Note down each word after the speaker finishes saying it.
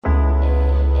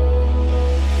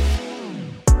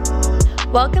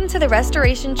Welcome to the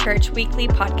Restoration Church Weekly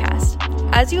Podcast.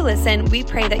 As you listen, we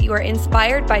pray that you are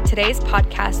inspired by today's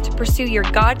podcast to pursue your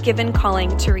God-given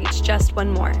calling to reach just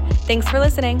one more. Thanks for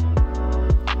listening.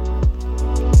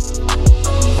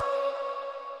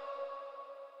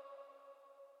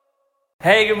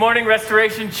 Hey, good morning,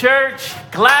 Restoration Church.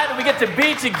 Glad we get to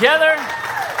be together.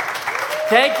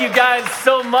 Thank you guys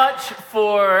so much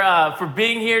for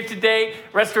being here today.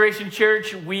 Restoration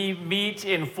Church, we meet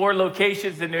in 4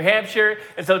 locations in New Hampshire.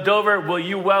 And so, Dover, will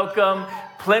you welcome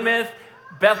Plymouth,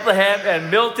 Bethlehem,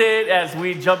 and Milton as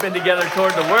we jump in together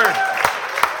toward the Word?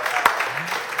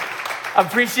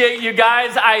 Appreciate you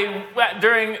guys.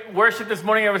 During worship this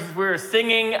morning, we were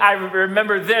singing. I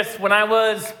remember this when I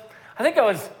was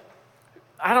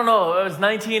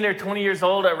 19 or 20 years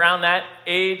old, around that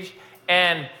age.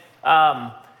 And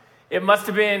it must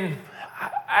have been,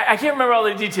 I can't remember all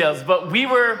the details, but we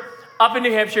were up in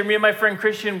New Hampshire. Me and my friend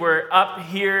Christian were up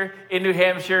here in New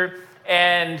Hampshire,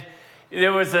 and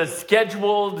there was a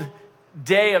scheduled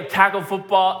day of tackle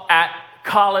football at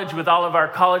college with all of our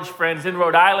college friends in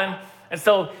Rhode Island. And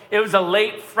so it was a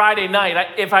late Friday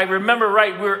night. If I remember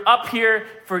right, we were up here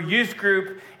for youth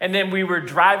group, and then we were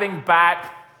driving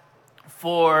back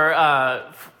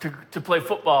to play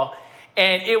football.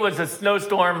 And it was a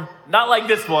snowstorm, not like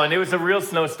this one. It was a real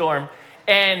snowstorm.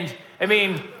 And I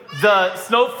mean, the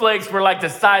snowflakes were like the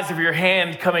size of your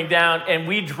hand coming down. And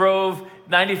we drove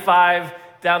 95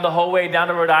 down the whole way down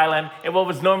to Rhode Island. And what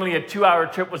was normally a 2-hour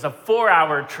trip was a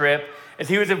 4-hour trip, as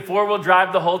he was in 4-wheel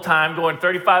drive the whole time, going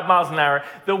 35 miles an hour.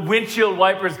 The windshield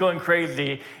wipers going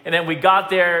crazy. And then we got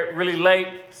there really late,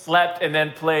 slept, and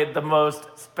then played the most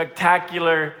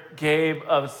spectacular game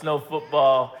of snow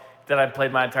football that I've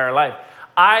played my entire life.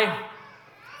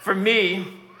 For me,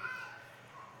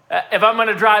 if I'm going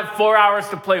to drive 4 hours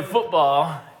to play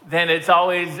football, then it's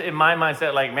always in my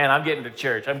mindset like, man, I'm getting to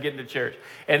church.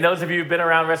 And those of you who've been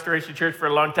around Restoration Church for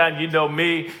a long time, you know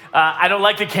me. I don't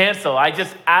like to cancel. I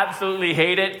just absolutely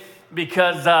hate it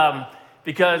because I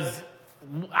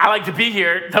like to be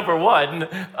here, number one.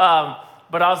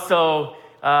 But also,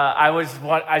 I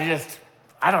just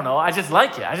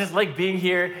like it. I just like being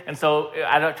here. And so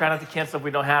I don't try not to cancel if we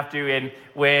don't have to. And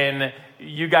when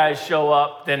you guys show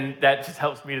up, then that just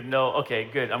helps me to know, okay,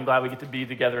 good. I'm glad we get to be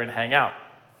together and hang out.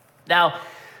 Now,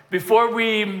 before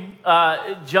we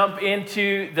jump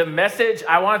into the message,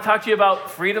 I want to talk to you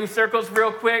about Freedom Circles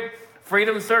real quick.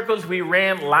 Freedom Circles we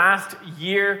ran last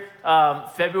year,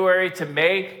 February to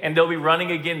May, and they'll be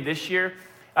running again this year.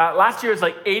 Last year was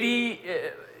like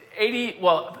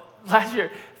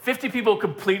 50 people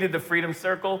completed the Freedom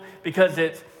Circle because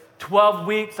it's 12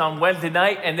 weeks on Wednesday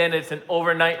night, and then it's an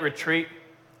overnight retreat.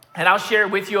 And I'll share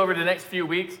with you over the next few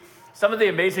weeks some of the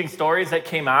amazing stories that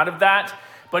came out of that.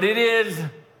 But it is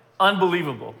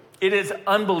unbelievable. It is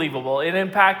unbelievable. It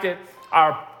impacted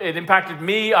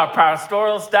me, our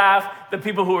pastoral staff, the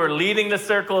people who were leading the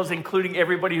circles, including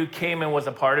everybody who came and was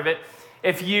a part of it.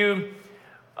 If you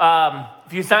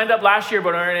signed up last year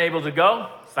but aren't able to go,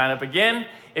 sign up again.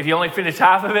 If you only finished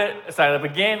half of it, sign up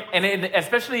again. And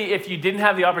especially if you didn't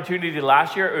have the opportunity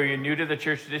last year or you're new to the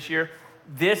church this year,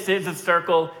 this is a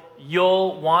circle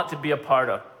you'll want to be a part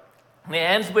of. And it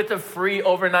ends with a free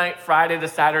overnight Friday to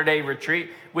Saturday retreat,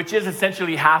 which is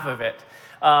essentially half of it.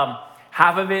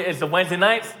 Half of it is the Wednesday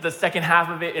nights. The second half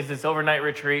of it is this overnight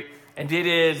retreat. And it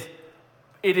is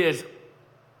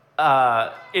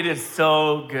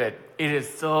so good. It is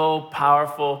so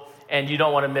powerful, and you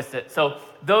don't want to miss it. So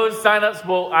those signups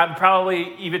I'm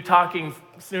probably even talking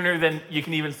sooner than you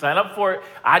can even sign up for it.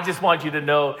 I just want you to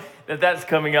know that that's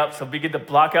coming up. So begin to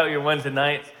block out your Wednesday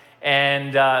nights.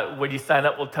 And when you sign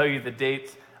up, we'll tell you the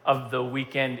dates of the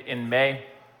weekend in May.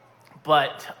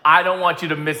 But I don't want you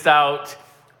to miss out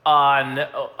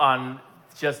on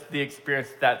just the experience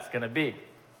that's going to be.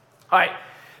 All right.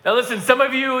 Now listen, some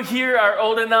of you here are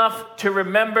old enough to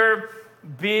remember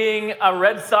being a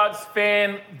Red Sox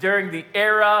fan during the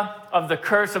era of the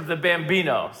curse of the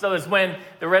Bambino. So it's when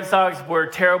the Red Sox were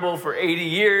terrible for 80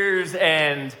 years.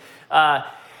 And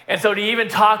so to even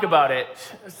talk about it,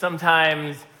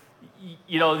 sometimes,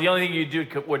 the only thing you do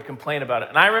would complain about it.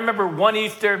 And I remember one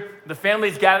Easter, the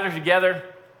families gathered together,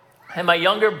 and my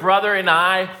younger brother and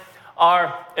I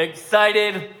are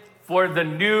excited for the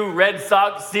new Red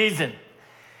Sox season.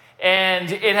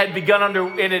 And it had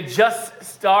just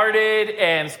started,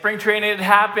 and spring training had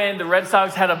happened. The Red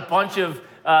Sox had a bunch of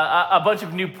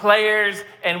new players,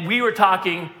 and we were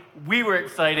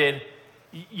excited.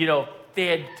 They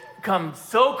had come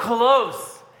so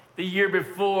close the year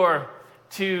before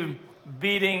to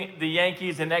beating the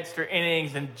Yankees in extra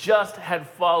innings and just had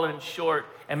fallen short.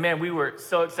 And man, we were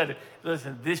so excited.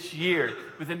 Listen, this year,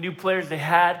 with the new players they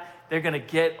had, they're going to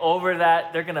get over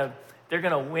that. They're going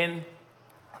to win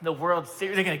the World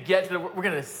Series. They're going to get to we're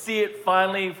going to see it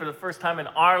finally for the first time in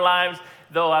our lives,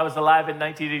 though I was alive in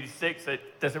 1986, so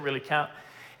it doesn't really count.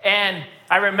 And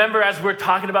I remember as we're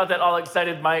talking about that, all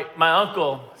excited, my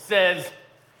uncle says,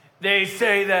 they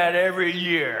say that every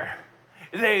year.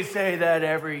 They say that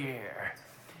every year.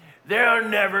 They're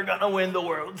never going to win the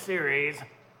World Series.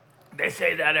 They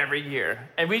say that every year.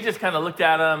 And we just kind of looked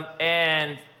at him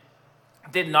and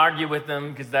didn't argue with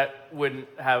them because that wouldn't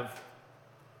have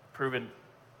proven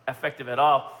effective at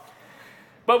all.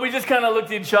 But we just kind of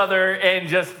looked at each other and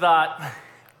just thought,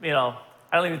 I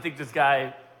don't even think this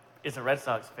guy is a Red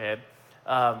Sox fan.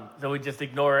 So we just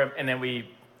ignore him, and then we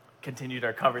continued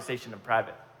our conversation in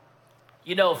private.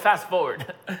 Fast forward.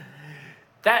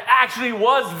 That actually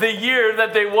was the year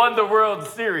that they won the World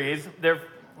Series,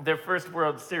 their first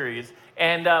World Series.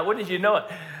 And wouldn't you know it,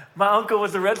 my uncle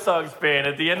was a Red Sox fan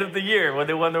at the end of the year when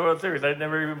they won the World Series. I'd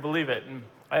never even believe it. And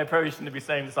I probably shouldn't be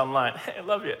saying this online. I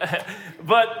love you.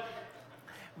 But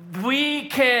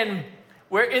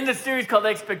we're in the series called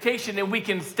Expectation, and we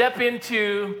can step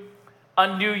into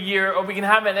a new year, or we can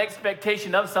have an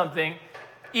expectation of something,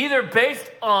 either based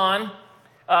on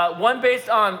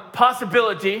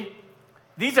possibility.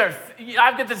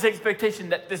 I've got this expectation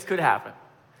that this could happen.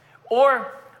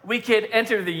 Or we could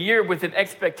enter the year with an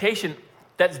expectation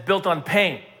that's built on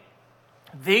pain.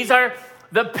 These are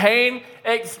the pain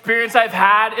experience I've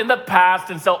had in the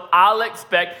past, and so I'll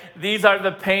expect these are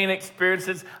the pain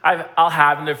experiences I'll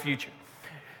have in the future.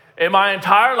 In my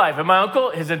entire life, and my uncle,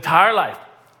 his entire life,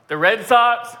 the Red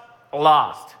Sox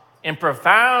lost in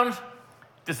profound,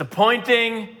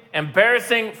 disappointing,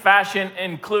 embarrassing fashion,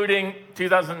 including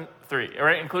 2003,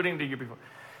 right? Including the year before.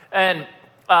 And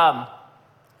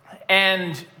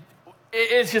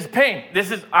it's just pain.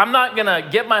 I'm not going to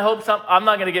get my hopes up. I'm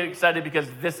not going to get excited because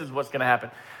this is what's going to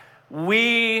happen.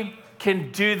 We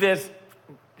can do this,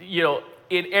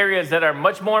 in areas that are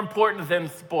much more important than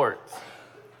sports,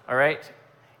 all right?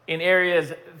 In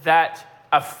areas that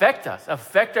affect us,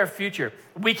 affect our future.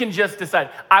 We can just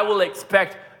decide, I will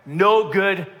expect no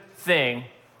good thing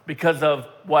because of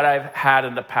what I've had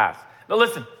in the past. Now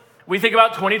listen, we think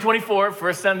about 2024,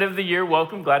 first Sunday of the year.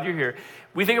 Welcome, glad you're here.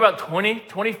 We think about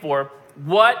 2024.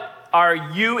 What are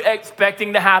you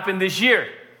expecting to happen this year?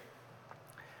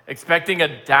 Expecting a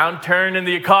downturn in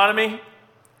the economy?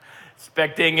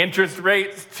 Expecting interest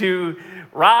rates to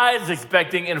rise?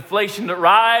 Expecting inflation to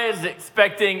rise?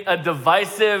 Expecting a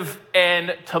divisive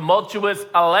and tumultuous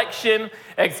election?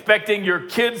 Expecting your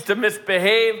kids to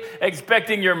misbehave?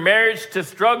 Expecting your marriage to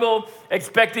struggle?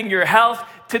 Expecting your health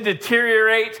to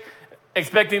deteriorate?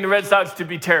 Expecting the Red Sox to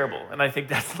be terrible? And I think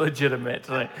that's legitimate.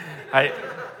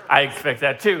 I expect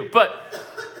that too. But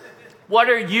what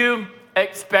are you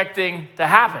expecting to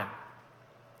happen?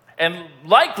 And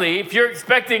likely, if you're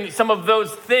expecting some of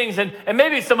those things, and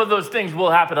maybe some of those things will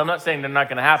happen. I'm not saying they're not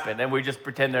going to happen, and we just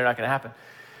pretend they're not going to happen.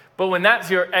 But when that's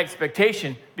your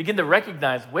expectation, begin to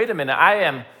recognize, wait a minute,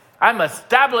 I'm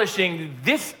establishing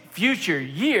this future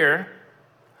year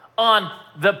on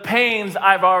the pains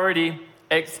I've already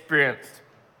experienced.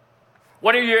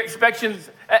 What are your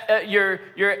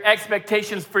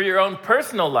expectations for your own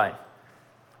personal life?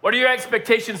 What are your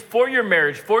expectations for your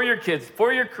marriage, for your kids,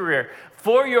 for your career,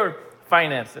 for your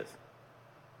finances?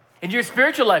 In your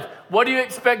spiritual life, what do you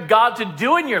expect God to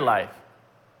do in your life?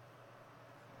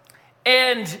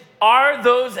 And are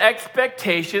those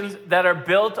expectations that are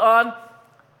built on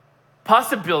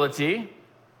possibility,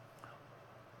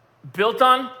 built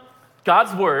on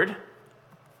God's word,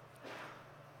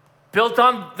 built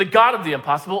on the God of the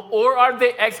impossible, or are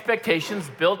they expectations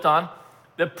built on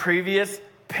the previous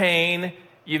pain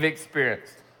you've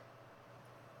experienced?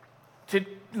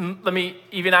 Let me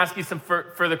even ask you some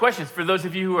further questions. For those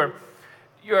of you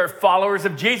who are followers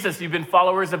of Jesus, you've been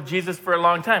followers of Jesus for a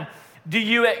long time, do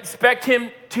you expect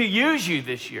him to use you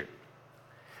this year?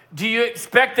 Do you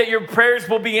expect that your prayers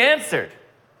will be answered?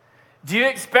 Do you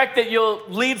expect that you'll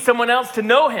lead someone else to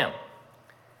know him?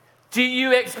 Do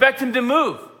you expect him to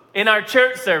move in our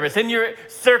church service, in your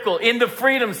circle, in the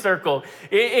Freedom Circle,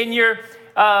 in your,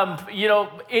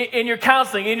 in your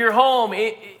counseling, in your home?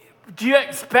 Do you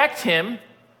expect him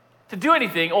to do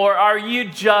anything, or are you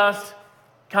just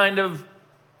kind of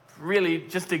really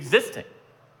just existing?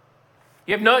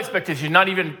 You have no expectation, not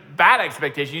even bad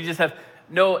expectation. You just have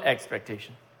no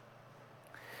expectation.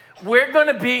 We're going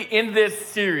to be in this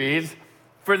series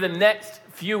for the next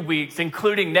few weeks,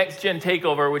 including Next Gen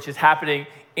Takeover, which is happening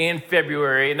in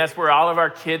February, and that's where all of our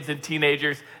kids and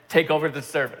teenagers take over the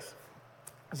service.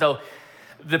 So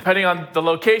depending on the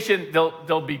location,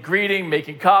 they'll be greeting,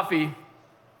 making coffee.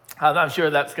 I'm sure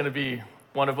that's going to be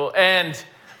wonderful. And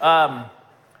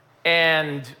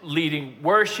leading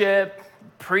worship,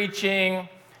 preaching.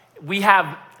 We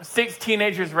have 6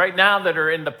 teenagers right now that are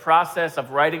in the process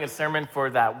of writing a sermon for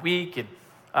that week. And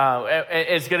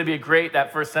it's going to be great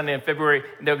that first Sunday in February.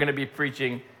 They're going to be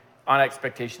preaching on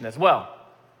expectation as well.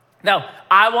 Now,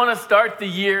 I want to start the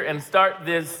year and start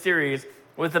this series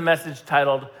with a message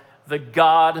titled, The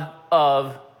God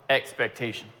of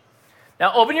Expectation.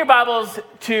 Now, open your Bibles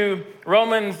to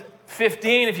Romans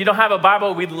 15. If you don't have a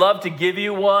Bible, we'd love to give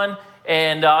you one.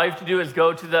 And all you have to do is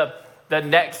go to the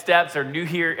next steps or new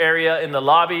here area in the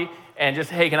lobby and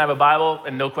just, hey, can I have a Bible?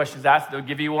 And no questions asked, they'll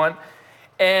give you one.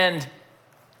 And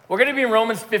we're going to be in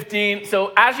Romans 15.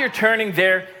 So as you're turning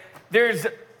there, there's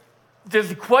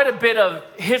quite a bit of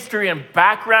history and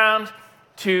background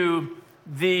to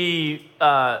the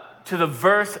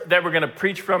verse that we're going to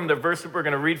preach from, the verse that we're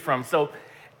going to read from. So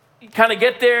kind of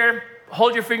get there,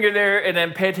 hold your finger there, and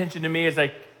then pay attention to me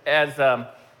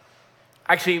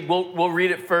actually, we'll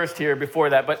read it first here before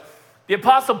that. But the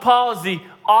Apostle Paul is the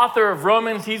author of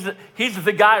Romans. He's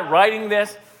the guy writing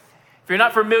this. If you're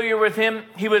not familiar with him,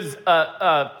 he was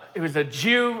a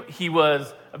Jew. He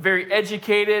was a very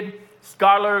educated,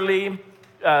 scholarly,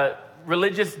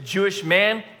 religious Jewish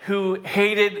man who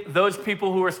hated those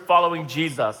people who were following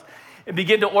Jesus. And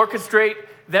began to orchestrate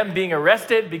them being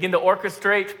arrested, begin to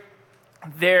orchestrate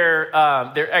their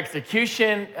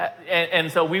execution.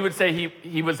 And so we would say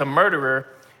he was a murderer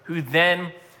who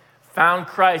then found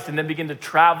Christ and then began to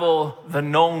travel the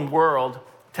known world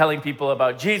telling people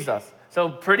about Jesus. So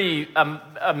pretty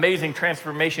amazing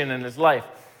transformation in his life.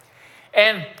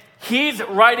 And he's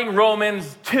writing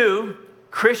Romans to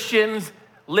Christians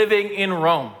living in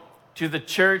Rome, to the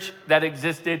church that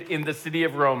existed in the city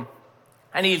of Rome.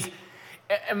 And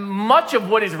much of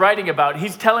what he's writing about,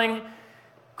 he's telling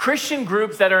Christian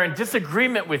groups that are in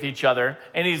disagreement with each other,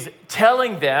 and he's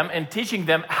telling them and teaching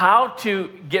them how to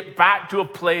get back to a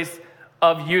place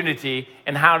of unity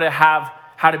and how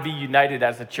to be united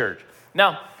as a church.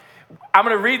 Now, I'm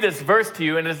going to read this verse to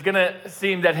you, and it's going to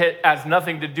seem that it has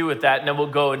nothing to do with that, and then we'll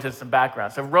go into some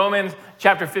background. So Romans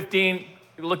chapter 15,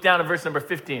 look down at verse number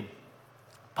 15.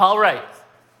 Paul writes,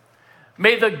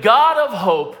 "May the God of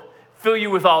hope fill you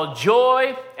with all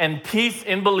joy and peace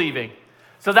in believing,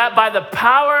 so that by the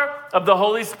power of the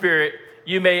Holy Spirit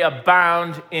you may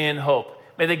abound in hope."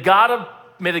 May the God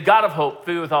of hope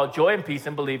fill you with all joy and peace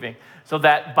in believing, so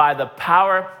that by the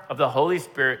power of the Holy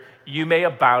Spirit you may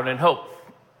abound in hope.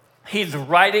 He's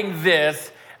writing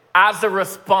this as a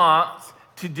response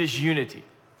to disunity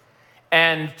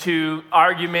and to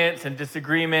arguments and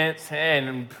disagreements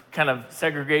and kind of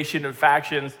segregation of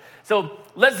factions. So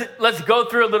let's go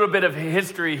through a little bit of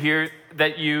history here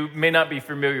that you may not be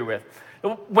familiar with.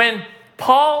 When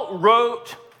Paul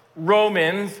wrote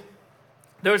Romans,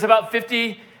 there was about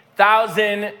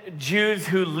 50,000 Jews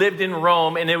who lived in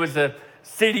Rome, and it was a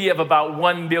city of about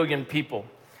 1 million people.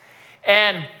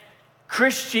 And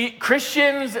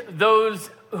Christians, those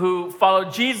who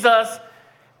followed Jesus,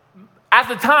 at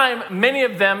the time, many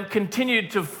of them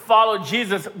continued to follow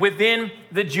Jesus within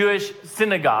the Jewish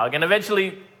synagogue. And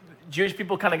eventually, Jewish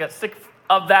people kind of got sick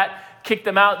of that, kicked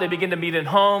them out. They began to meet in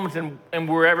homes and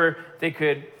wherever they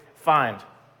could find.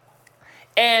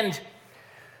 And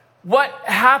what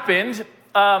happened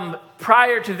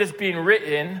prior to this being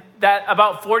written, that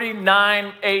about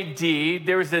 49 AD,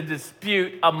 there was a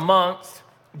dispute amongst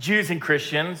Jews and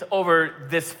Christians over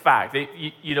this fact.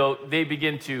 They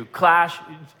begin to clash,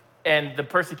 and the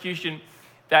persecution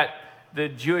that the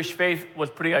Jewish faith was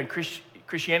putting on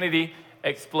Christianity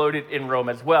exploded in Rome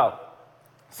as well.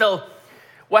 So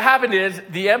what happened is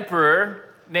the emperor,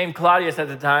 named Claudius at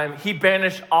the time, he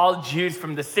banished all Jews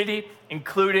from the city,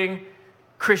 including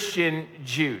Christian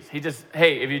Jews. He just,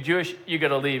 hey, if you're Jewish, you got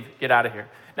to leave, get out of here.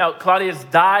 Now, Claudius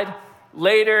died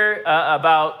later,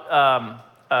 about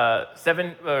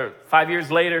 5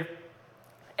 years later,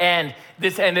 and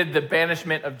this ended the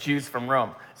banishment of Jews from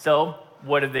Rome. So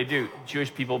what did they do?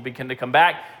 Jewish people began to come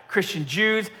back. Christian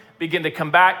Jews begin to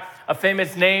come back. A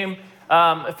famous name,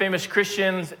 famous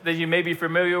Christians that you may be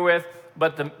familiar with,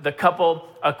 but the couple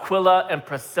Aquila and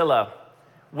Priscilla,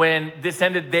 when this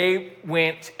ended, they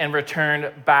went and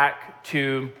returned back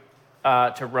to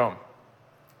Rome.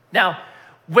 Now,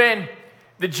 when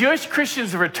the Jewish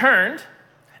Christians returned,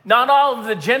 not all of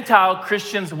the Gentile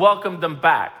Christians welcomed them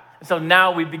back. So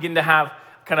now we begin to have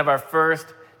kind of our first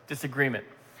disagreement.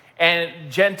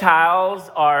 And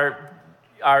Gentiles are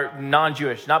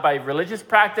non-Jewish, not by religious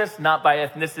practice, not by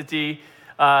ethnicity.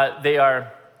 They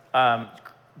are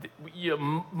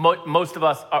Most of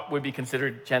us would be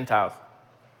considered Gentiles.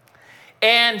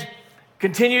 And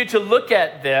continue to look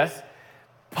at this.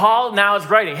 Paul now is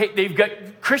writing, hey,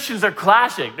 Christians are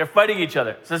clashing. They're fighting each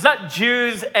other. So it's not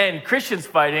Jews and Christians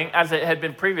fighting as it had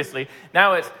been previously.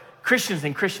 Now it's Christians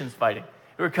and Christians fighting.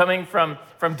 Who are coming from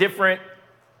different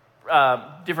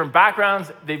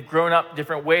backgrounds. They've grown up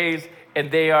different ways,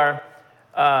 and they're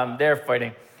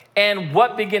fighting. And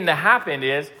what began to happen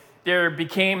is there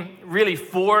became really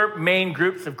four main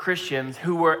groups of Christians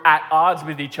who were at odds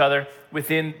with each other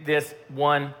within this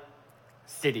one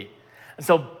city. And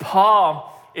so Paul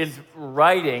is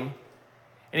writing,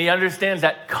 and he understands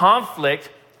that conflict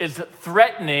is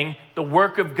threatening the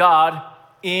work of God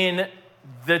in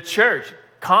the church.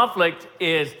 Conflict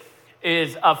is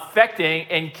affecting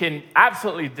and can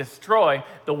absolutely destroy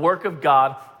the work of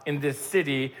God in this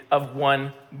city of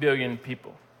 1 billion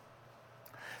people.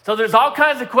 So there's all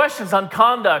kinds of questions on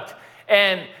conduct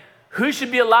and who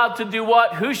should be allowed to do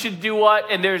what, who should do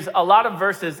what, and there's a lot of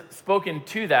verses spoken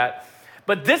to that.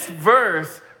 But this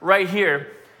verse right here,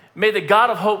 may the God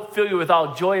of hope fill you with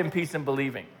all joy and peace in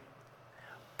believing.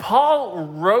 Paul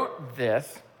wrote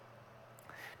this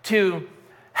to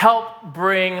help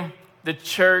bring the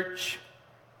church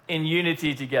in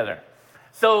unity together.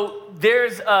 So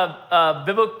there's a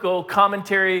biblical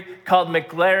commentary called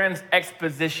McLaren's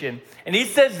Exposition, and he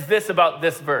says this about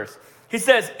this verse. He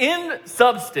says, in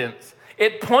substance,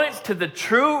 it points to the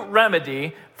true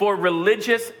remedy for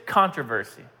religious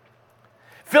controversy.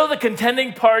 Fill the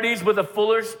contending parties with a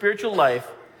fuller spiritual life,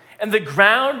 and the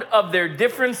ground of their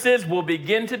differences will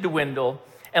begin to dwindle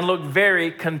and look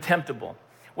very contemptible.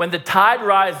 When the tide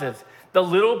rises, the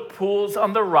little pools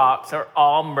on the rocks are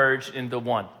all merged into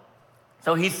one.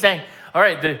 So he's saying, all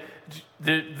right,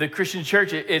 the Christian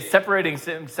church is separating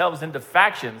themselves into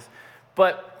factions,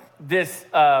 but this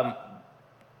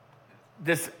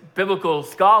biblical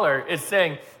scholar is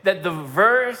saying that the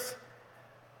verse,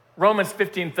 Romans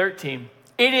 15:13,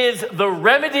 it is the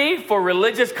remedy for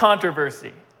religious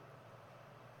controversy.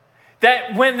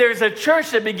 That when there's a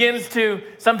church that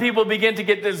some people begin to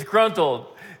get disgruntled,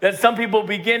 that some people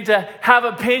begin to have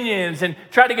opinions and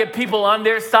try to get people on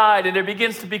their side, and there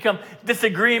begins to become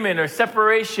disagreement or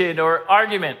separation or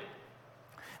argument.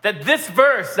 That this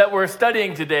verse that we're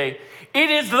studying today, it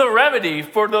is the remedy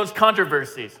for those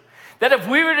controversies. That if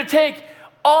we were to take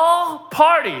all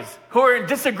parties who are in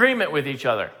disagreement with each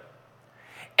other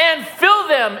and fill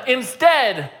them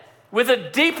instead with a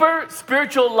deeper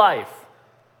spiritual life,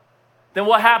 then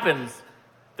what happens?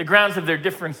 The grounds of their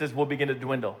differences will begin to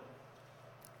dwindle.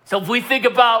 So if we think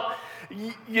about,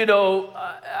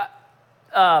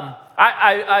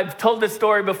 I've told this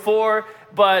story before,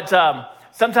 but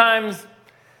sometimes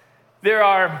there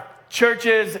are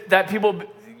churches that people,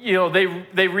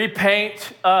 they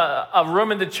repaint a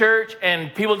room in the church,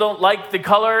 and people don't like the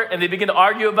color, and they begin to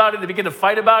argue about it, they begin to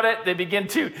fight about it, they begin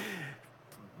to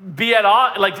be at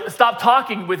odds, like stop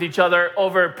talking with each other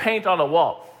over paint on a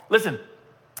wall. Listen.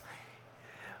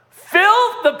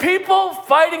 Fill the people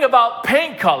fighting about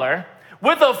paint color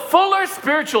with a fuller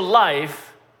spiritual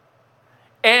life,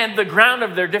 and the ground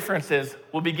of their differences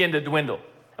will begin to dwindle.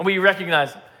 And we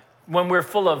recognize when we're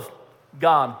full of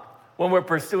God, when we're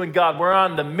pursuing God, we're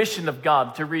on the mission of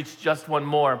God to reach just one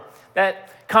more.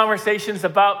 That conversations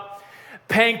about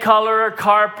paint color or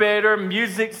carpet or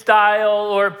music style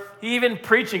or even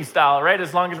preaching style, right?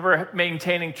 As long as we're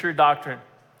maintaining true doctrine.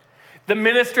 The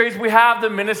ministries we have, the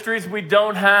ministries we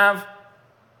don't have,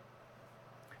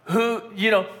 who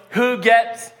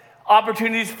gets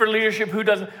opportunities for leadership, who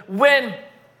doesn't. When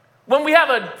we have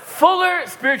a fuller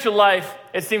spiritual life,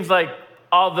 it seems like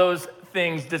all those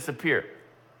things disappear.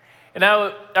 And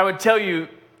I would tell you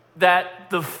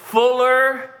that the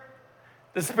fuller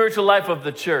the spiritual life of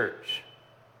the church,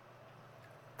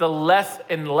 the less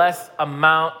and less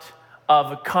amount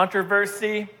of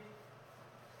controversy,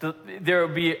 there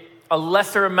will be a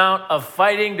lesser amount of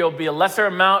fighting, there will be a lesser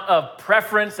amount of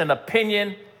preference and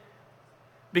opinion,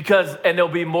 and there'll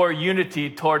be more unity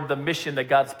toward the mission that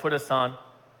God's put us on.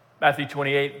 Matthew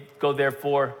 28, go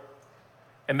therefore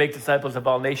and make disciples of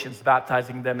all nations,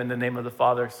 baptizing them in the name of the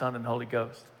Father, Son, and Holy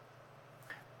Ghost.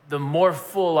 The more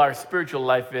full our spiritual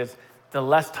life is, the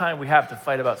less time we have to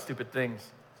fight about stupid things.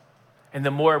 And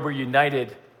the more we're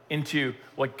united into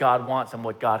what God wants and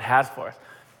what God has for us.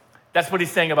 That's what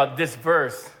he's saying about this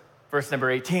verse number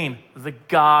 18, the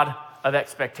God of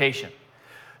expectation.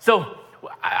 So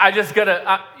I just got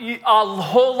a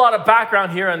whole lot of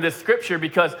background here on this scripture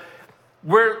because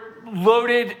we're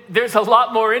loaded. There's a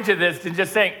lot more into this than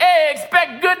just saying, hey,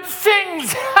 expect good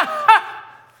things.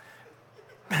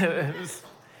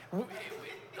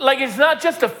 it's not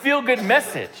just a feel-good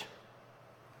message.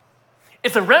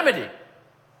 It's a remedy.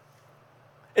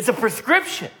 It's a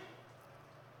prescription.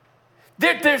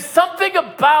 There's something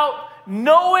about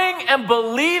knowing and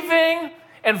believing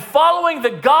and following the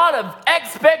God of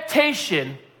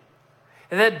expectation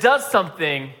that does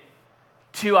something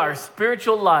to our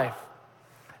spiritual life,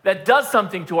 that does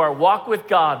something to our walk with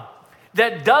God,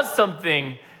 that does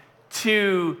something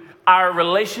to our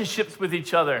relationships with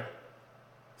each other,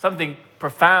 something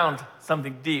profound,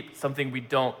 something deep, something we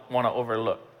don't want to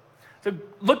overlook. So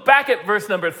look back at verse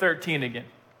number 13 again.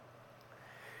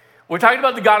 We're talking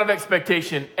about the God of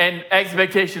expectation, and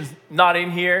expectation's not in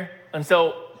here. And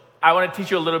so I want to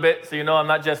teach you a little bit so you know I'm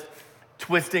not just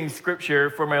twisting scripture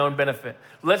for my own benefit.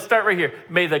 Let's start right here.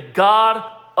 May the God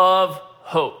of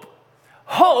hope.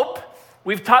 Hope,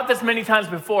 we've taught this many times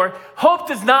before, hope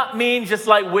does not mean just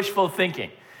like wishful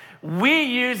thinking. We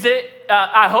use it,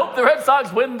 I hope the Red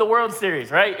Sox win the World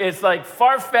Series, right? It's like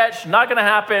far-fetched, not going to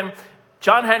happen.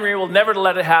 John Henry will never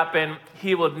let it happen.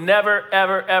 He will never,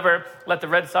 ever, ever let the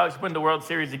Red Sox win the World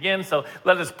Series again. So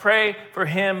let us pray for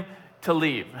him to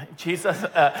leave. Jesus,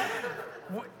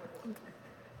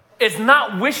 it's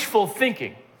not wishful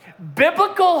thinking.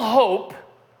 Biblical hope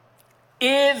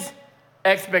is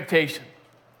expectation.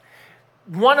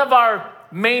 One of our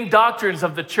main doctrines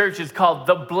of the church is called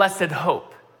the blessed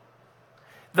hope.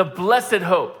 The blessed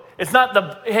hope. It's not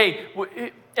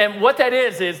and what that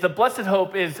is the blessed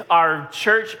hope is our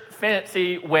church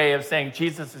fancy way of saying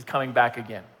Jesus is coming back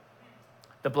again.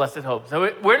 The blessed hope.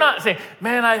 So we're not saying,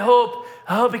 man, I hope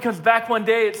he comes back one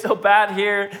day. It's so bad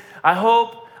here. I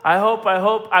hope,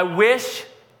 I wish.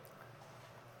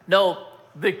 No,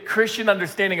 the Christian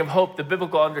understanding of hope, the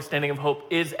biblical understanding of hope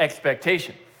is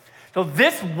expectation. So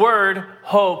this word,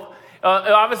 hope, it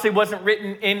obviously wasn't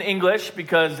written in English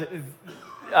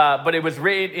but it was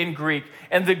written in Greek.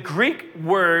 And the Greek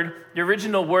word, the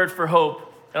original word for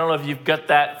hope, I don't know if you've got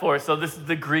that for us. So this is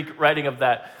the Greek writing of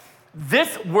that.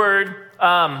 This word,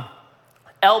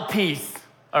 elpis,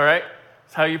 all right?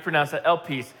 That's how you pronounce it,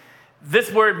 elpis.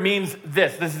 This word means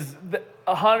this. This is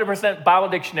 100% Bible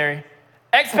dictionary.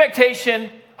 Expectation,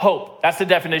 hope. That's the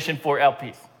definition for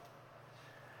elpis.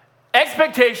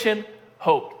 Expectation,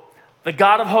 hope. The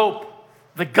God of hope.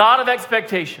 The God of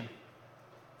expectation.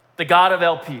 The God of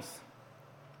elpis.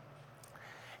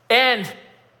 And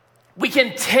we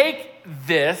can take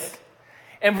this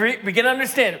and begin to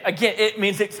understand. Again, it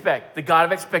means expect. The God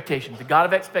of expectation. The God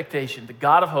of expectation. The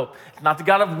God of hope. It's not the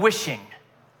God of wishing.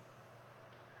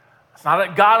 It's not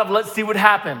a God of let's see what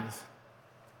happens.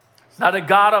 It's not a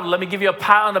God of let me give you a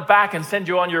pat on the back and send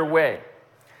you on your way.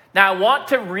 Now I want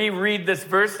to reread this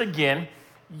verse again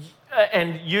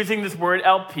and using this word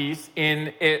elpis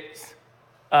in its,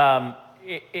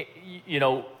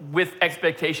 with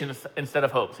expectation instead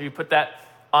of hope. So you put that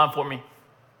on for me.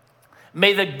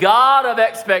 May the God of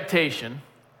expectation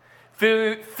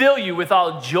fill you with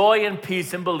all joy and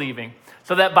peace in believing,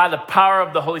 so that by the power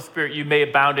of the Holy Spirit you may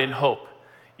abound in hope.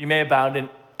 You may abound in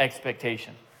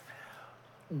expectation.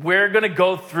 We're going to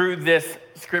go through this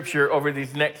scripture over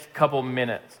these next couple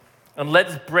minutes. And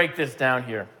let's break this down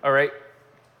here, all right?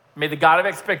 May the God of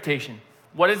expectation,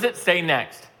 what does it say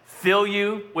next? Fill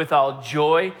you with all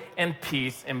joy and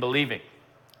peace in believing.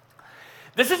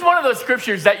 This is one of those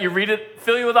scriptures that you read it,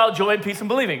 fill you with all joy and peace in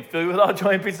believing. Fill you with all joy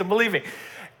and peace in believing.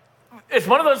 It's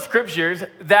one of those scriptures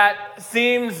that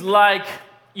seems like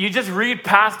you just read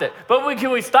past it. But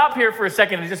can we stop here for a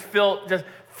second and just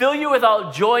fill you with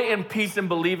all joy and peace in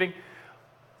believing?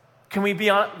 Can we be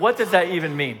honest? What does that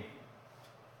even mean?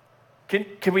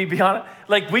 Can we be honest?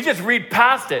 Like, we just read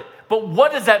past it. But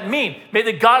what does that mean? May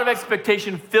the God of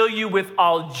expectation fill you with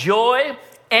all joy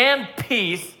and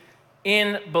peace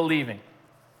in believing.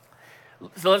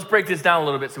 So let's break this down a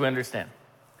little bit so we understand.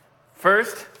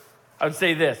 First, I would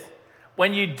say this.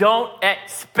 When you don't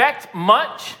expect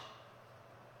much,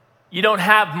 you don't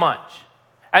have much.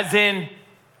 As in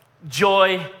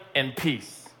joy and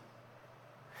peace.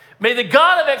 May the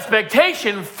God of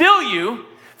expectation fill you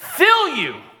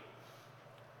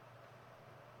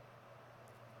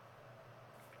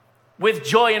with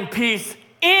joy and peace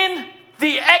in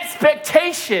the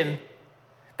expectation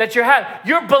that you're having.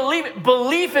 Your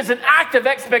belief is an act of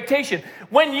expectation.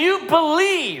 When you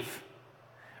believe,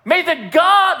 may the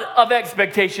God of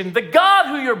expectation, the God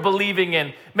who you're believing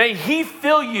in, may he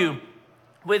fill you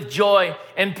with joy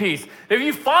and peace. If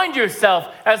you find yourself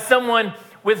as someone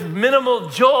with minimal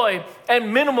joy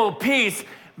and minimal peace,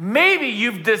 maybe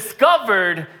you've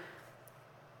discovered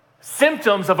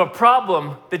symptoms of a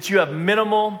problem that you have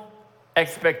minimal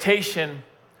expectation,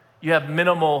 you have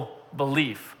minimal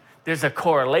belief. There's a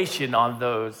correlation on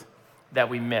those that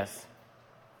we miss.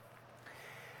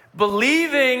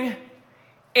 believing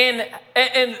in,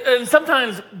 and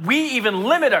sometimes we even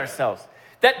limit ourselves,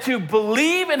 that to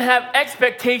believe and have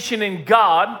expectation in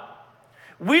God,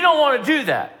 we don't want to do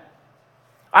that.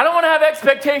 I don't want to have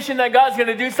expectation that God's going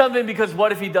to do something because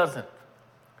what if he doesn't?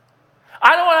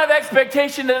 I don't want to have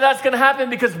expectation that that's going to happen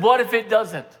because what if it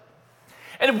doesn't?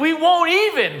 And we won't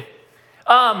even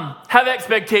have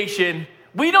expectation.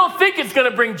 We don't think it's going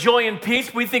to bring joy and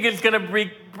peace. We think it's going to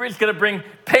bring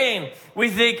pain. We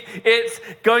think it's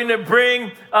going to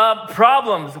bring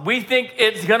problems. We think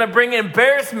it's going to bring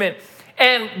embarrassment.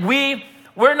 And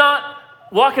we're not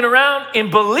walking around in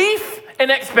belief and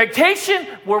expectation.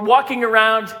 We're walking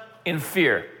around in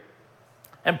fear.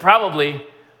 And probably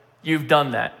you've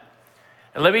done that.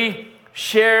 And let me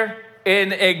share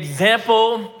an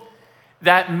example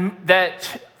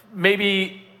that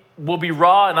maybe will be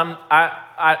raw, and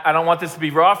I don't want this to be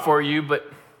raw for you,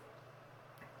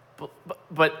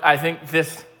 but I think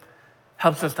this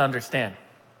helps us to understand.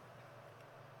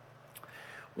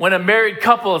 When a married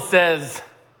couple says,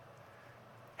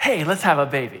 hey, let's have a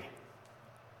baby,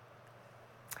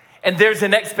 and there's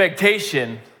an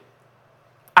expectation,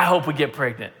 I hope we get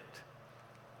pregnant.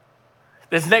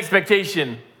 There's an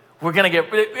expectation,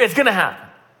 it's gonna happen.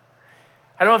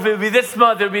 I don't know if it'll be this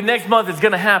month, it'll be next month, it's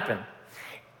gonna happen.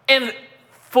 And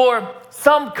for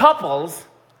some couples,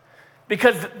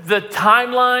 because the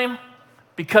timeline,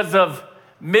 because of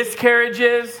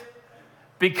miscarriages,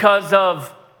 because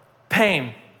of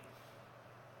pain,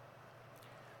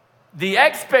 the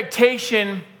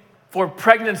expectation for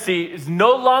pregnancy is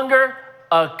no longer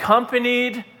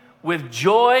accompanied with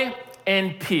joy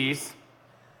and peace,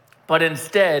 but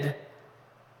instead,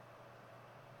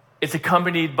 it's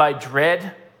accompanied by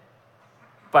dread,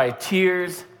 by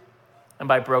tears, and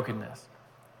by brokenness.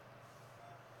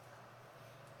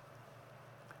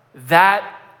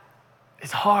 That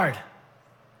is hard.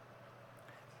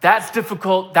 That's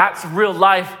difficult. That's real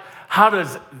life. How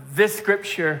does this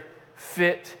scripture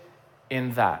fit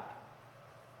in that?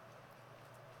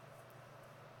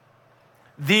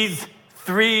 These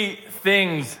three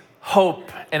things,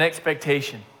 hope and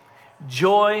expectation,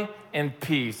 joy and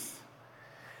peace,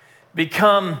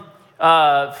 become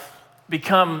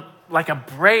like a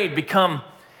braid, become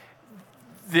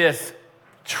this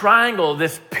triangle,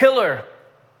 this pillar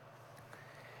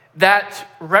that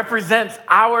represents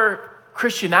our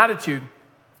Christian attitude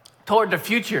toward the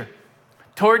future,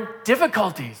 toward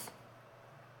difficulties,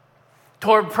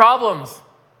 toward problems,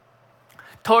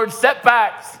 toward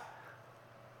setbacks,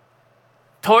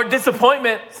 toward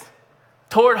disappointments,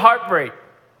 toward heartbreak.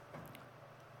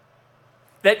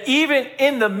 That even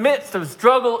in the midst of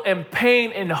struggle and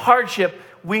pain and hardship,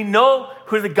 we know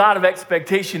who the God of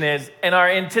expectation is, and our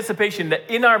anticipation that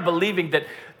in our believing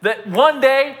that one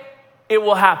day it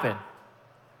will happen.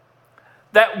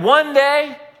 That one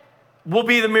day will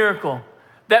be the miracle.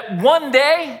 That one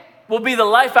day will be the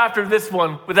life after this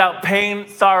one without pain,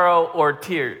 sorrow, or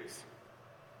tears.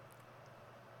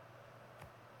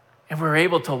 And we're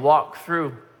able to walk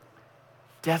through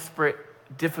desperate,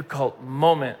 difficult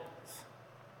moments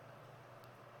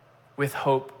with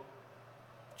hope,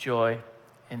 joy,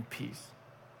 and peace.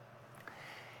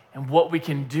 And what we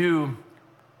can do,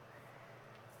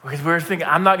 because we're thinking,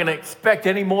 I'm not going to expect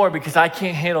any more because I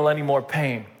can't handle any more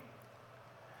pain.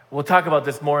 We'll talk about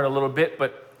this more in a little bit,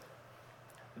 but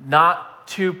not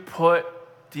to put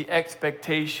the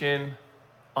expectation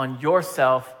on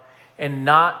yourself and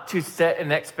not to set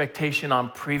an expectation on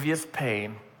previous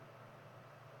pain,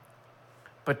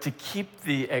 but to keep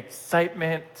the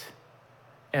excitement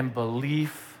and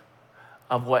belief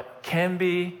of what can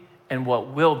be and what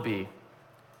will be.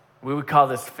 We would call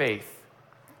this faith.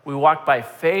 We walk by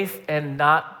faith and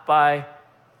not by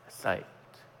sight.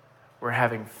 We're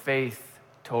having faith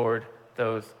toward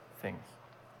those things.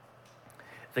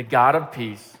 The God of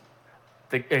peace,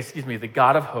 the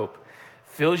God of hope,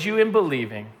 fills you in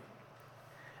believing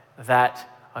that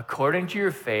according to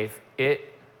your faith,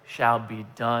 it shall be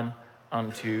done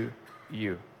unto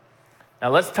you. Now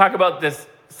let's talk about this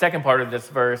second part of this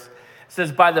verse. It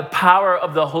says, by the power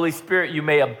of the Holy Spirit, you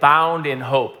may abound in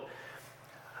hope.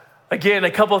 Again,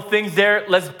 a couple of things there.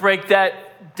 Let's break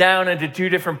that down into two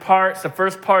different parts. The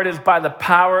first part is by the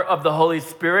power of the Holy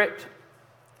Spirit.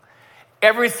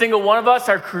 Every single one of us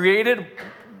are created.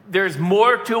 There's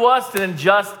more to us than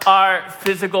just our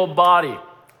physical body.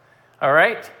 All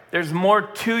right? There's more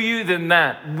to you than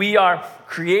that. We are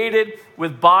created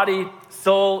with body,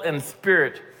 soul, and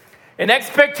spirit. An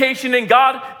expectation in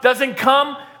God doesn't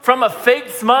come from a fake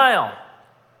smile.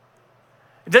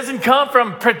 It doesn't come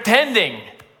from pretending.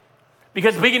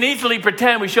 Because we can easily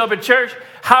pretend we show up at church,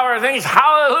 how are things?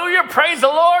 Hallelujah, praise the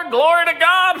Lord, glory to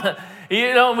God.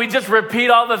 We just repeat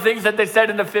all the things that they said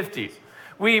in the 50s.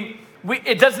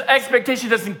 Expectation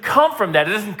doesn't come from that.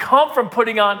 It doesn't come from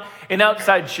putting on an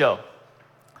outside show.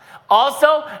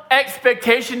 Also,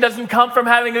 expectation doesn't come from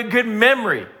having a good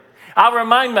memory. I'll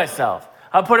remind myself.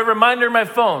 I'll put a reminder in my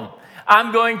phone.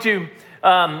 I'm going to,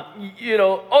 right.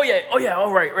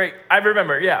 I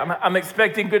remember, I'm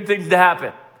expecting good things to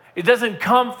happen. It doesn't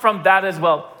come from that as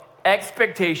well.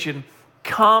 Expectation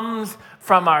comes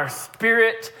from our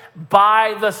spirit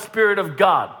by the Spirit of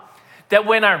God. That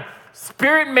when our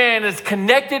spirit man is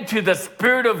connected to the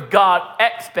Spirit of God,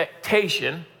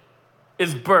 expectation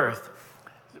is birthed.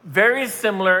 Very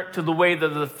similar to the way that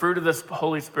the fruit of the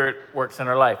Holy Spirit works in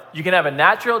our life. You can have a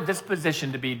natural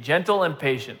disposition to be gentle and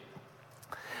patient.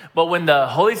 But when the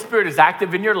Holy Spirit is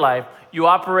active in your life, you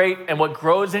operate, and what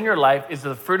grows in your life is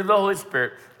the fruit of the Holy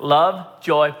Spirit: love,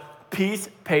 joy, peace,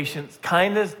 patience,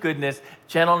 kindness, goodness,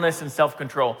 gentleness, and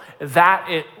self-control. That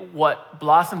is what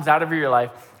blossoms out of your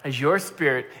life as your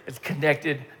spirit is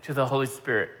connected to the Holy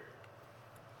Spirit.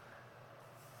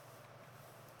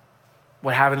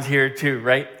 What happens here too,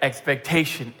 right?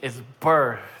 Expectation is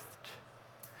birthed.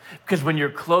 Because when you're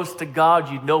close to God,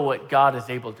 you know what God is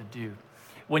able to do.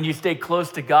 When you stay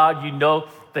close to God, you know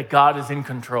that God is in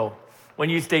control. When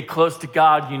you stay close to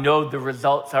God, you know the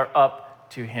results are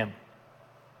up to Him.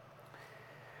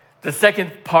 The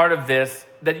second part of this,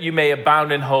 that you may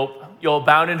abound in hope. You'll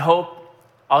abound in hope.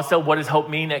 Also, what does hope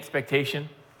mean? Expectation.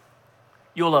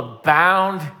 You'll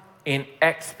abound in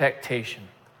expectation.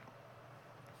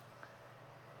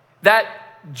 That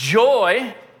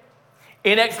joy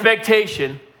in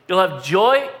expectation, you'll have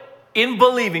joy in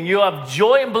believing. You'll have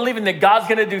joy in believing that God's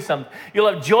going to do something.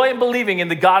 You'll have joy in believing in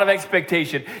the God of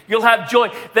expectation. You'll have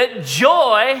joy. That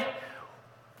joy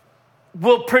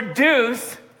will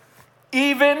produce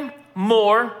even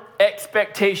more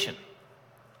expectation.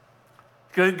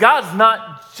 Because God's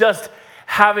not just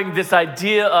having this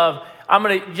idea of, I'm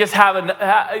going to just have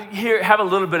a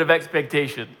little bit of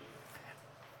expectation.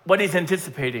 What He's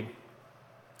anticipating,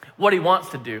 what He wants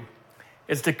to do,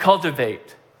 is to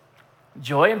cultivate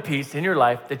joy and peace in your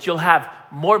life, that you'll have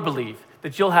more belief,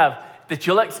 that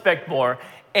you'll expect more,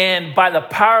 and by the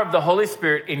power of the Holy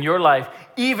Spirit in your life,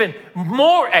 even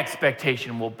more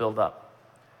expectation will build up.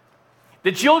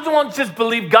 That you won't just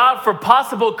believe God for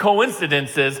possible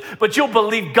coincidences, but you'll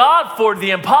believe God for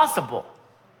the impossible.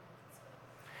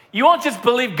 You won't just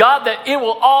believe God that it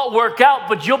will all work out,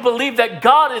 but you'll believe that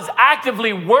God is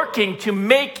actively working to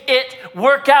make it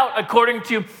work out according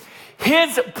to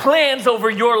His plans over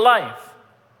your life.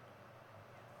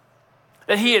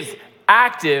 That He is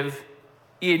active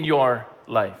in your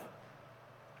life.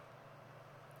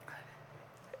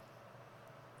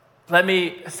 Let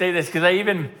me say this, because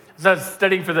as I was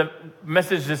studying for the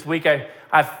message this week,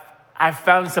 I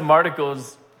found some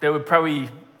articles that would probably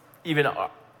even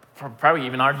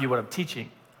argue what I'm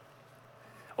teaching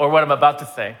or what I'm about to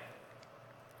say.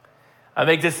 I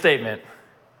make this statement,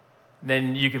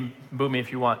 then you can boo me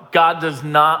if you want. God does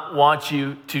not want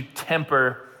you to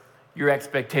temper your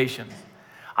expectations.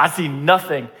 I see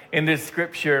nothing in this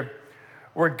scripture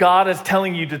where God is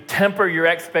telling you to temper your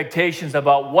expectations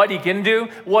about what He can do,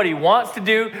 what He wants to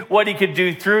do, what He can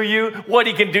do through you, what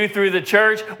He can do through the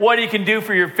church, what He can do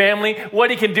for your family, what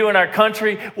He can do in our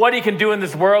country, what He can do in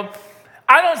this world.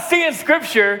 I don't see in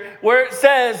scripture where it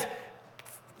says,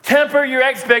 temper your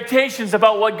expectations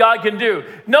about what God can do.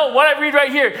 No, what I read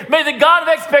right here, may the God of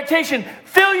expectation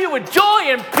fill you with joy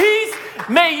and peace.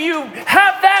 May you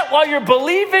have that while you're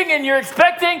believing and you're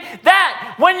expecting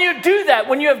that. When you do that,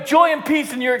 when you have joy and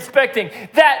peace and you're expecting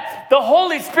that, the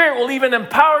Holy Spirit will even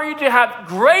empower you to have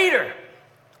greater,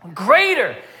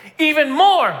 even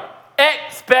more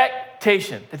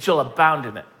expectation, that you'll abound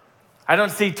in it. I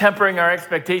don't see tempering our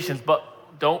expectations, but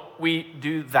don't we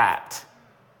do that?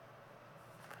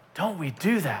 Don't we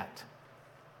do that?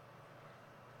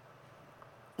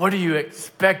 What are you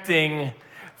expecting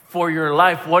for your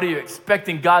life? What are you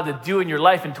expecting God to do in your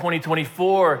life in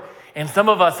 2024? And some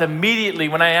of us immediately,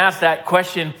 when I asked that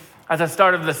question at the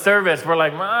start of the service, we're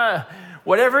like,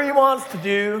 whatever He wants to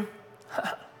do.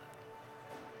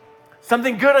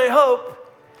 Something good, I hope.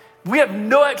 We have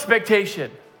no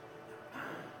expectation.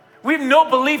 We have no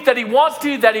belief that He wants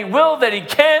to, that He will, that He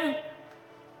can.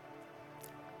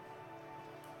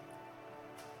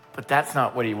 But that's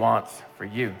not what He wants for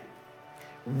you.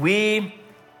 We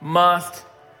must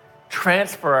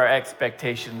transfer our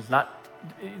expectations.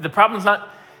 The problem's not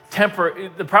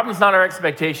our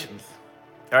expectations.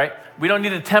 All right? We don't need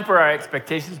to temper our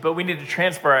expectations, but we need to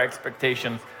transfer our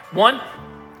expectations. One,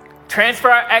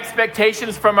 transfer our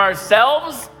expectations from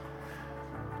ourselves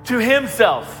to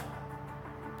himself.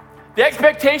 The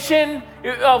expectation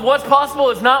of what's possible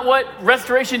is not what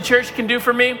Restoration Church can do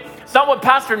for me. It's not what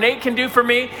Pastor Nate can do for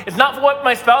me. It's not what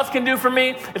my spouse can do for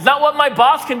me. It's not what my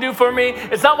boss can do for me.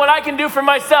 It's not what I can do for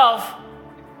myself.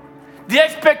 The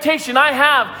expectation I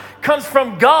have comes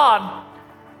from God,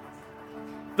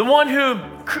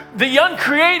 the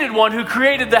uncreated one who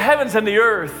created the heavens and the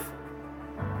earth.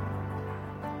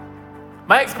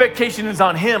 My expectation is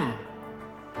on him.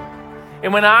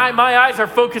 And when my eyes are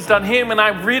focused on him and I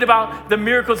read about the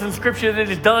miracles in scripture that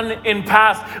he's done in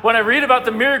past, when I read about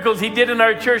the miracles he did in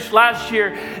our church last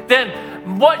year,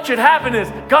 then what should happen is,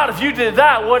 God, if you did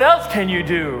that, what else can you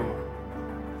do?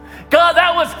 God,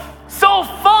 that was so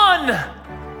fun.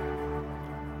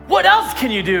 What else can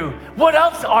you do? What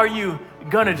else are you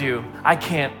gonna do? I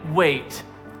can't wait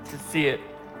to see it.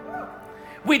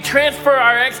 We transfer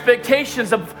our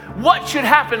expectations of what should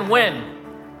happen when.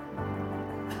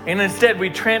 And instead,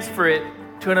 we transfer it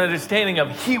to an understanding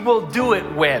of he will do it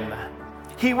when.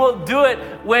 He will do it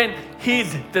when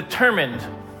he's determined.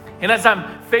 And as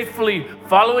I'm faithfully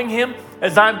following him,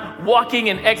 as I'm walking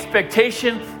in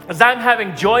expectation, as I'm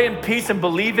having joy and peace and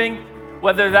believing,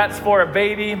 whether that's for a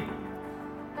baby,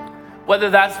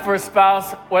 whether that's for a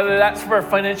spouse, whether that's for a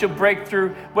financial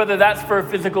breakthrough, whether that's for a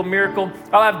physical miracle,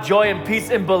 I'll have joy and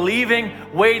peace in believing,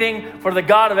 waiting for the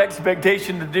God of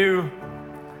expectation to do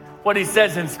what he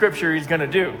says in scripture he's going to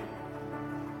do.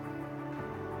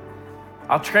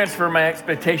 I'll transfer my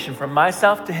expectation from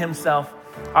myself to himself.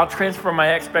 I'll transfer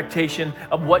my expectation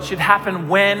of what should happen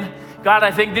when. God,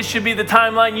 I think this should be the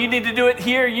timeline. You need to do it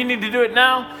here. You need to do it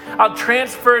now. I'll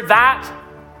transfer that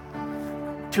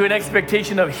to an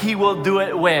expectation of he will do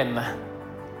it when.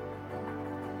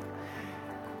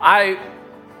 I've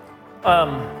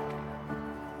got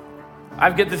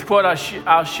this quote,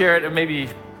 I'll share it maybe.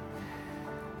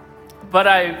 But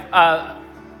a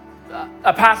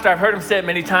pastor, I've heard him say it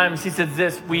many times. He says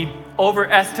this: we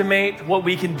overestimate what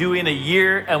we can do in a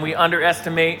year and we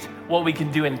underestimate what we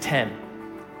can do in 10.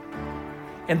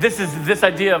 And this is this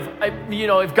idea of,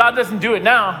 if God doesn't do it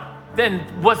now, then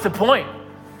what's the point?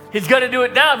 He's got to do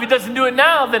it now. If he doesn't do it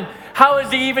now, then how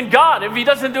is he even God? If he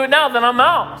doesn't do it now, then I'm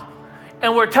out.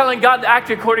 And we're telling God to act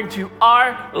according to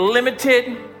our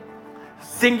limited,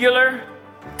 singular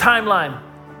timeline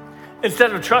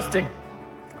instead of trusting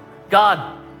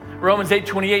God. Romans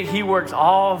 8:28, he works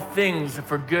all things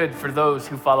for good for those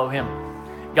who follow him.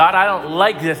 God, I don't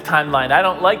like this timeline. I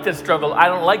don't like this struggle. I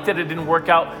don't like that it didn't work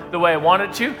out the way I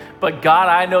wanted to. But God,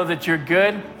 I know that you're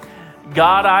good.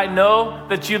 God, I know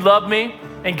that you love me.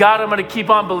 And God, I'm going to keep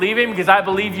on believing because I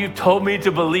believe you told me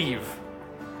to believe.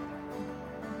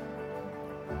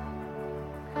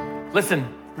 Listen,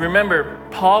 remember,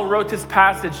 Paul wrote this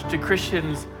passage to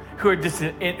Christians who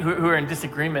are in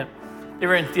disagreement. They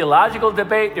were in theological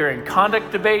debate. They were in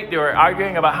conduct debate. They were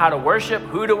arguing about how to worship,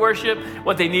 who to worship,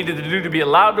 what they needed to do to be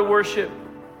allowed to worship.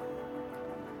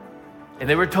 And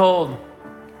they were told,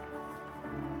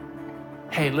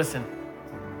 hey, listen,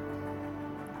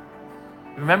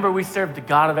 remember we serve the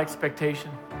God of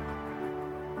expectation?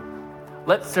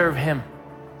 Let's serve him.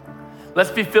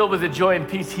 Let's be filled with the joy and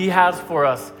peace he has for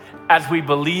us as we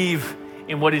believe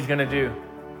in what he's going to do.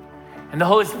 And the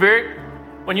Holy Spirit,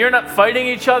 when you're not fighting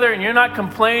each other and you're not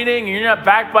complaining and you're not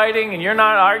backbiting and you're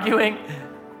not arguing,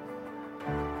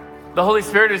 the Holy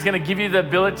Spirit is going to give you the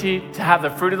ability to have the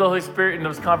fruit of the Holy Spirit in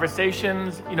those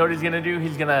conversations. You know what he's going to do?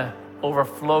 He's going to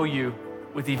overflow you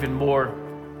with even more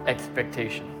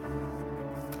expectation.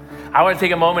 I want to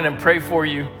take a moment and pray for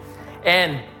you.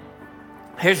 And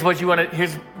here's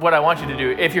what I want you to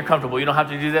do. If you're comfortable, you don't have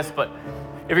to do this, but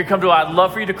if you're comfortable, I'd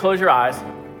love for you to close your eyes.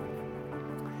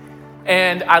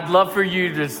 And I'd love for you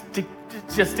to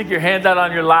just stick your hands out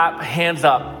on your lap, hands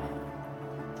up.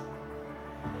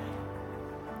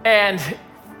 And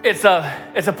it's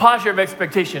a posture of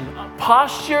expectation.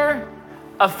 Posture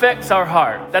affects our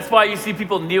heart. That's why you see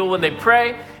people kneel when they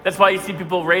pray. That's why you see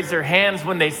people raise their hands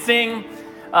when they sing.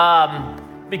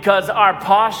 Because our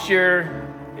posture,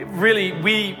 really,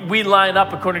 we line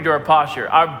up according to our posture.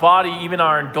 Our body, even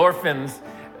our endorphins,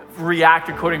 react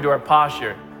according to our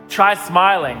posture. Try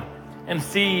smiling and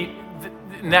see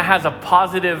that has a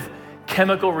positive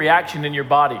chemical reaction in your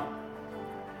body.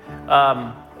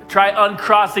 Try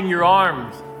uncrossing your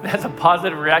arms. That's a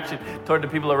positive reaction toward the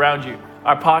people around you,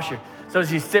 our posture. So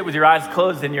as you sit with your eyes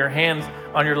closed and your hands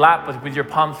on your lap with your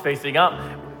palms facing up,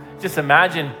 just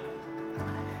imagine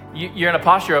you're in a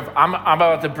posture of, I'm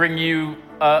about to bring you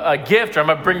a gift, or I'm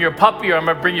going to bring you a puppy, or I'm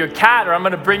going to bring you a cat, or I'm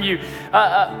going to bring you,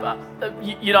 I'm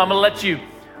going to let you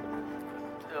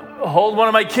hold one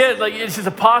of my kids. Like, it's just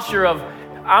a posture of,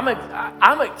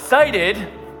 I'm excited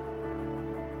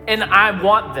and I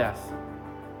want this.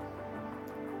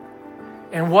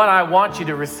 And what I want you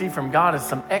to receive from God is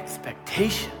some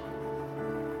expectation.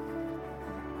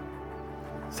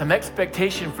 Some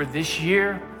expectation for this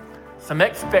year, some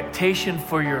expectation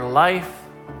for your life.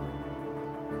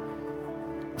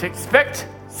 To expect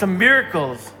some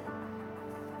miracles.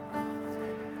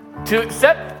 To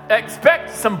expect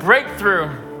some breakthrough.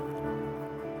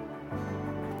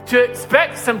 To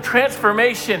expect some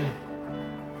transformation.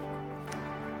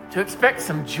 To expect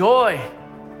some joy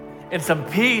and some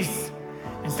peace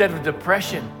instead of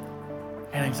depression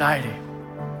and anxiety.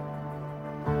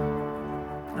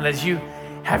 And as you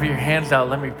have your hands out,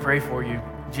 let me pray for you.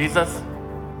 Jesus,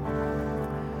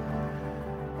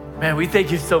 man, we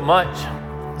thank you so much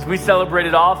as we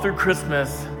celebrated all through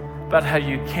Christmas about how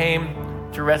you came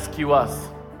to rescue us.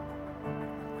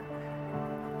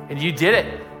 And you did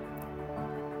it.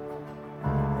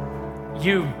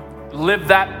 You lived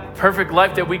that perfect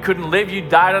life that we couldn't live. You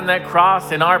died on that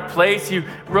cross in our place. You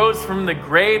rose from the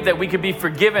grave that we could be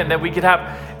forgiven, that we could have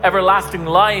everlasting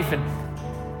life.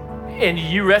 And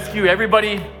you rescue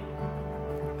everybody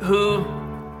who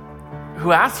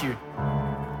asks you.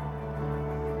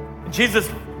 Jesus,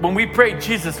 when we pray,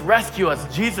 Jesus, rescue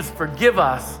us. Jesus, forgive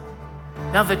us.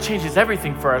 Now that changes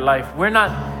everything for our life. We're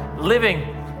not living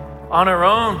on our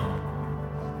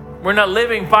own. We're not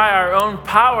living by our own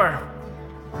power.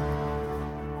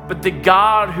 But the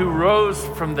God who rose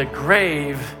from the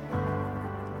grave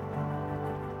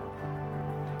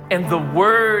and the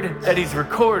word that he's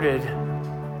recorded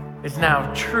is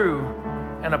now true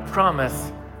and a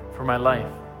promise for my life.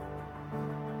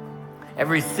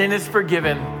 Every sin is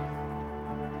forgiven.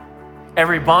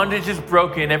 Every bondage is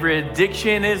broken. Every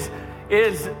addiction is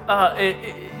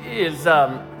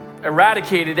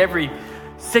eradicated. Every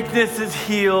sickness is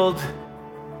healed.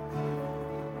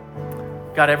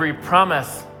 God, every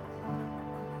promise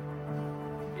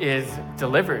is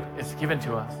delivered, is given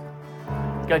to us.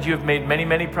 God, you have made many,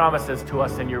 many promises to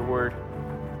us in your word.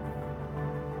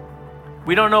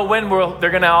 We don't know when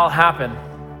they're going to all happen,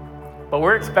 but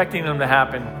we're expecting them to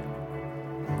happen.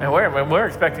 And we're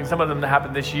expecting some of them to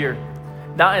happen this year.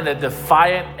 Not in a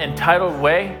defiant, entitled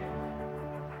way,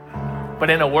 but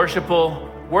in a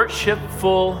worshipful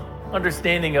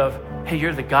understanding of, hey,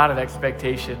 you're the God of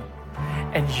expectation.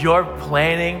 And you're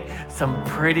planning some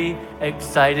pretty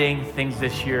exciting things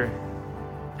this year.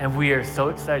 And we are so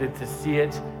excited to see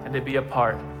it and to be a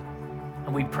part.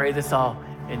 And we pray this all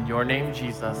in your name,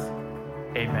 Jesus.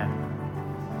 Amen.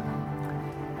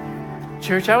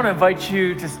 Church, I want to invite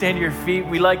you to stand to your feet.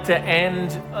 We like to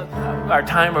end our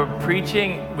time of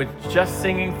preaching with just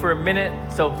singing for a minute.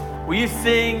 So will you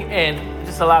sing and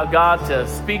just allow God to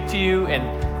speak to you and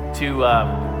to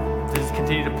just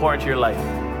continue to pour into your life?